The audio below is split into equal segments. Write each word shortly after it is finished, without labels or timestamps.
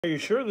Are you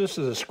sure this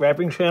is a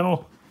scrapping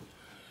channel?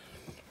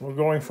 We're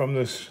going from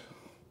this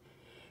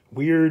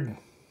weird,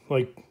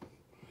 like,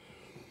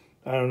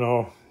 I don't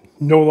know,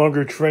 no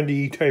longer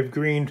trendy type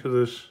green to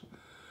this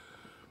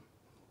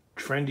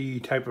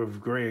trendy type of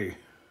gray,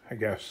 I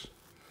guess.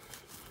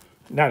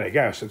 Not I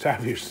guess, it's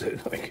obvious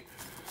that, like,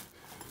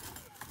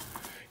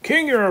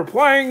 King, you're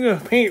applying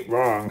the paint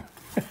wrong.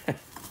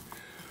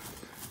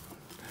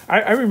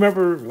 I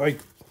remember, like,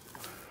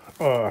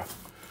 I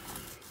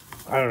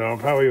don't know,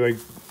 probably like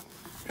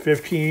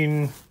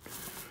 15,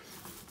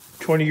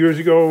 20 years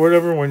ago or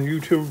whatever, when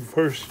YouTube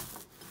first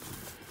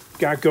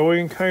got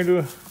going, kind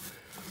of,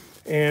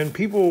 and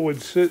people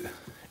would sit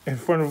in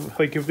front of,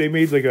 like, if they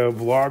made like a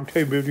vlog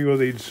type video,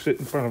 they'd sit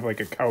in front of like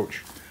a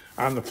couch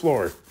on the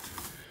floor.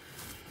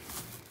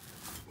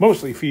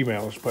 Mostly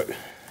females, but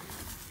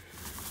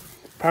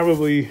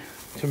probably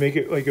to make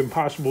it like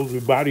impossible to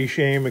body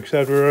shame,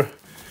 etc.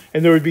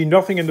 And there would be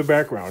nothing in the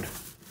background.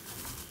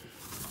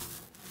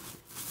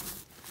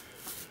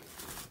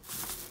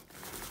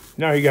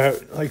 Now you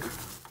got, like,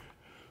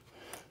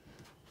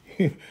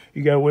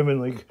 you got women,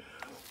 like,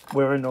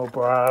 wearing no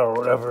bra or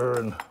whatever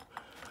and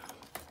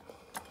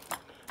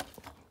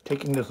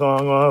taking the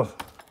thong off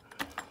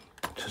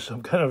to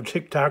some kind of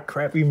TikTok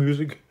crappy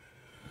music.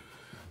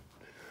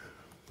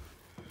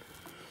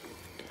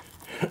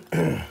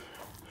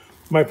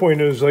 My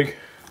point is, like,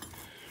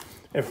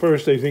 at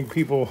first I think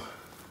people,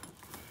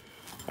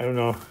 I don't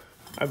know,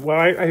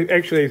 I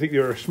actually think they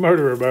were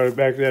smarter about it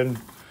back then,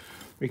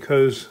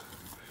 because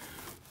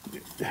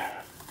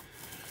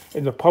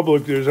in the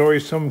public, there's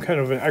always some kind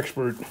of an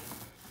expert,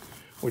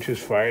 which is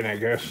fine, I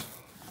guess.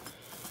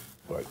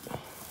 But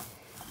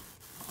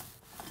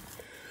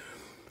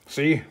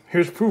see,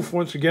 here's proof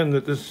once again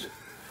that this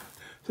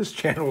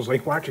channel is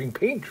like watching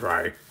paint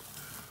dry,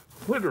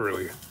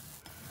 literally.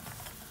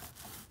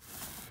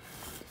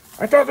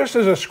 I thought this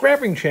was a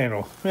scrapping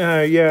channel. Yeah,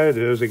 it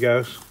is, I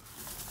guess.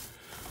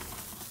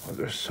 Well,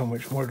 there's so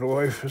much more to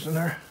life, isn't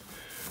there?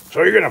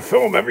 So you're gonna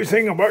film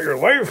everything about your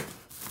life?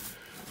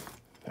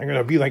 I'm going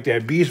to be like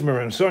that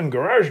Beesmer and Son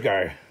garage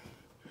guy.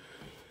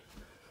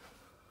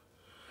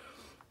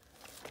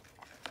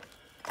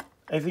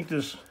 I think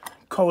this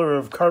color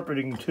of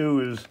carpeting, too,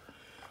 is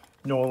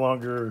no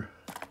longer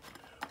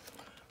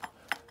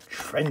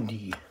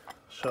trendy.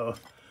 So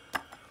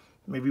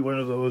maybe one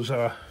of those,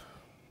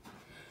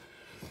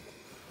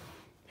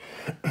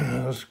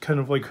 those kind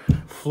of like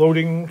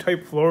floating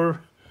type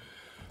floor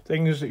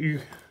things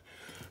that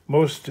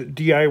most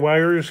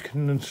DIYers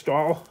can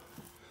install.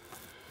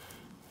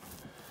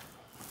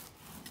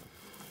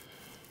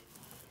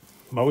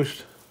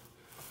 Most.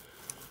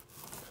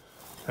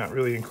 Not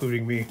really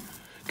including me.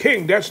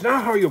 King, that's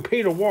not how you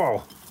paint a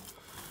wall.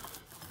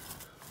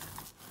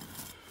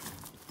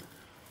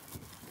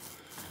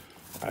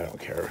 I don't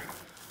care.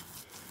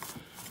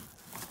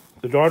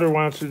 The daughter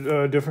wants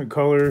a different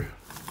color.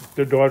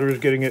 The daughter is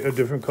getting it a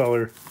different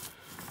color.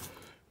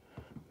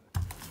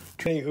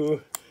 Anywho,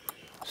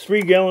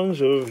 3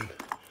 gallons of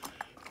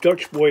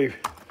Dutch Boy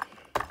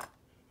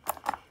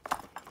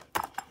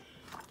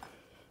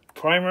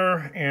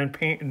primer and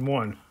paint in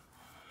one.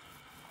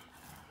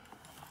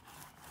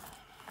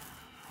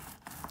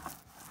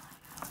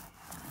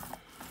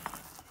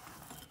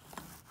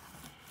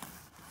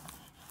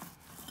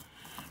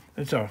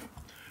 It's a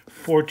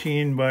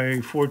 14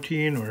 by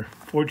 14 or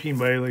 14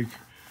 by like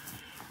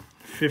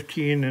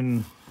 15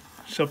 and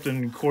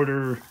something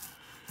quarter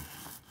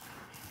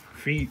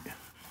feet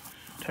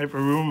type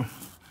of room.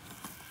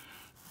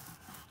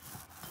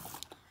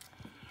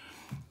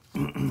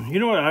 You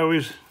know what I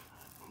always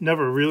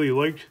never really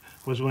liked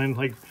was when,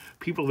 like,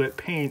 people that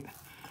paint,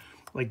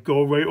 like,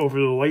 go right over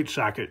the light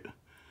socket,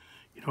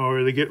 you know,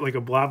 or they get like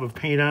a blob of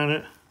paint on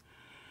it,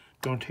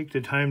 don't take the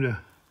time to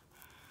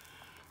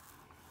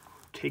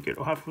take it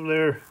off of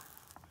there,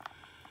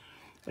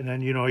 and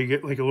then, you know, you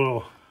get like a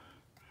little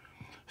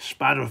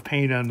spot of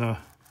paint on the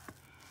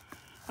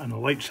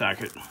light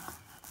socket.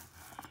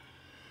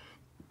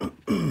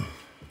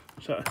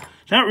 So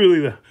it's not really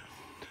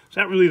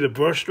the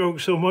brush stroke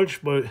so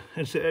much, but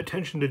it's the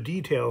attention to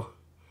detail.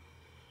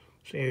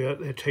 See, I got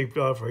that taped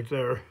off right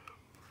there.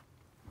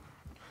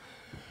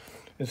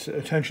 It's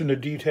attention to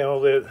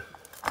detail that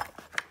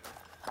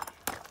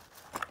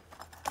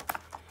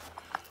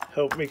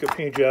helped make a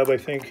paint job, I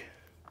think.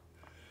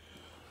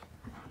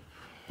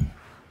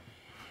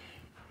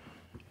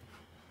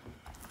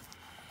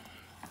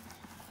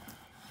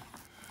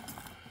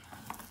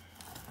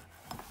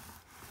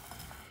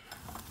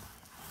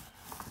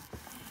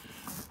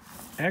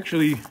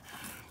 Actually,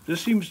 this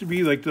seems to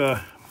be like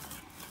the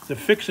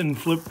fix and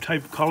flip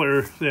type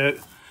color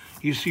that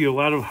you see a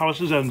lot of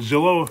houses on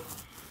Zillow.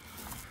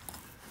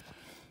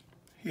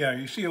 Yeah,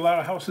 you see a lot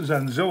of houses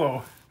on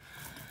Zillow,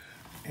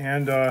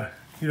 and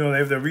you know, they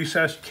have the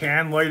recessed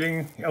can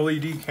lighting,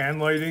 LED can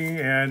lighting,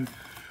 and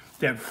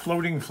that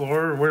floating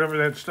floor or whatever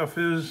that stuff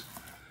is.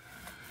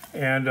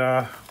 And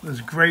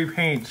this gray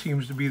paint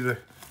seems to be the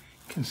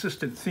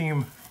consistent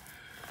theme.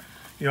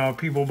 You know,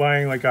 people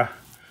buying like a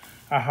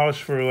house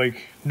for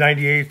like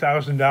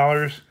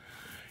 $98,000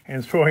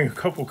 and throwing a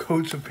couple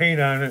coats of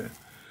paint on it,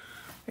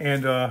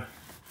 and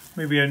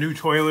maybe a new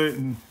toilet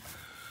and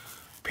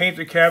paint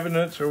the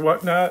cabinets or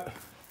whatnot.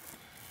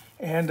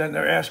 And then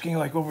they're asking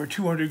like over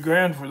 200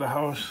 grand for the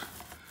house,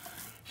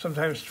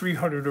 sometimes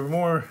 300 or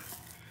more.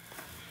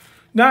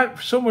 Not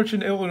so much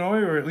in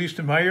Illinois, or at least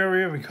in my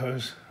area,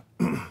 because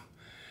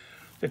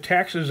the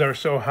taxes are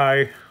so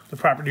high, the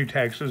property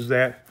taxes,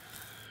 that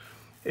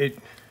it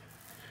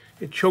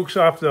chokes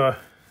off the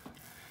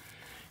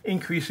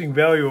increasing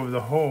value of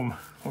the home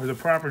or the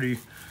property.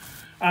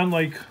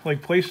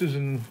 Unlike places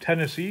in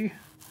Tennessee,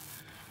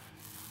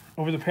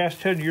 over the past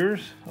 10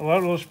 years, a lot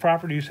of those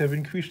properties have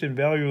increased in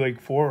value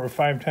like 4 or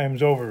 5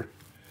 times over.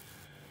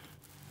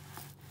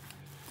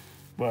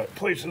 But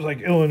places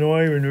like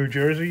Illinois or New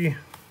Jersey,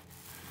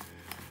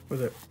 where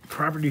the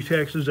property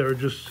taxes are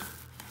just...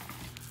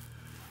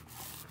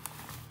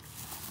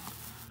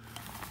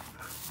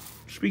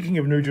 Speaking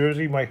of New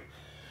Jersey, my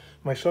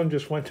son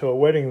just went to a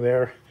wedding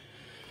there,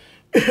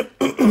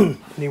 and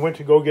he went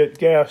to go get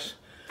gas,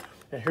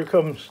 and here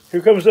comes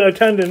the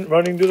attendant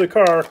running to the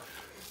car.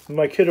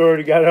 My kid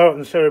already got out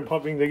and started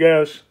pumping the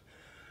gas.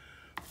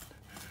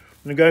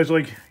 And the guy's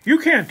like, "You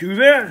can't do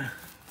that."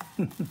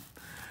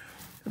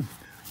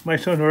 My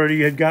son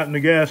already had gotten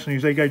the gas, and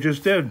he's like, "I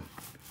just did."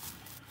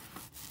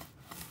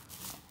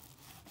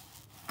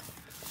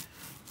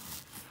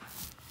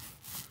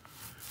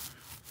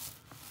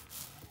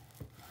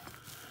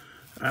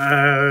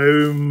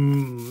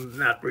 I'm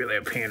not really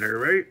a painter,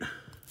 right?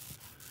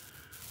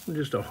 I'm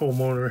just a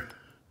homeowner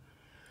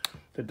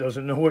that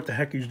doesn't know what the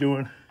heck he's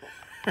doing.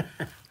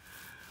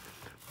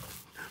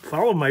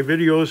 Follow my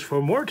videos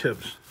for more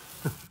tips.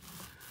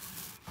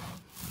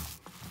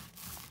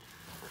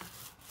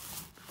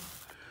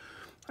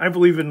 I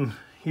believe in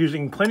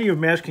using plenty of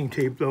masking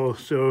tape though,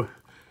 so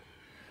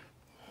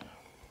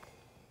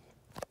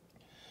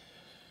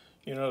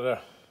you know,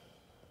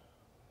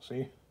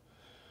 see?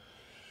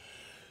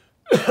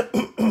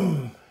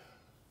 I'm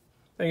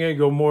going to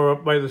go more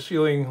up by the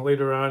ceiling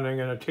later on. I'm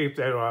going to tape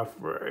that off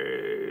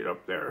right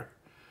up there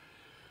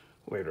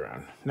later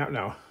on. Not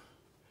now.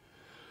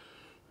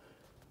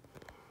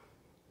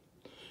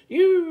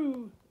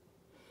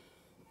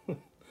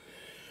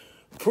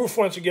 Proof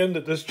once again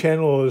that this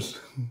channel is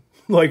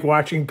like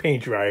watching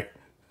paint dry.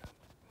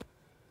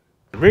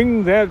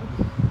 Ring that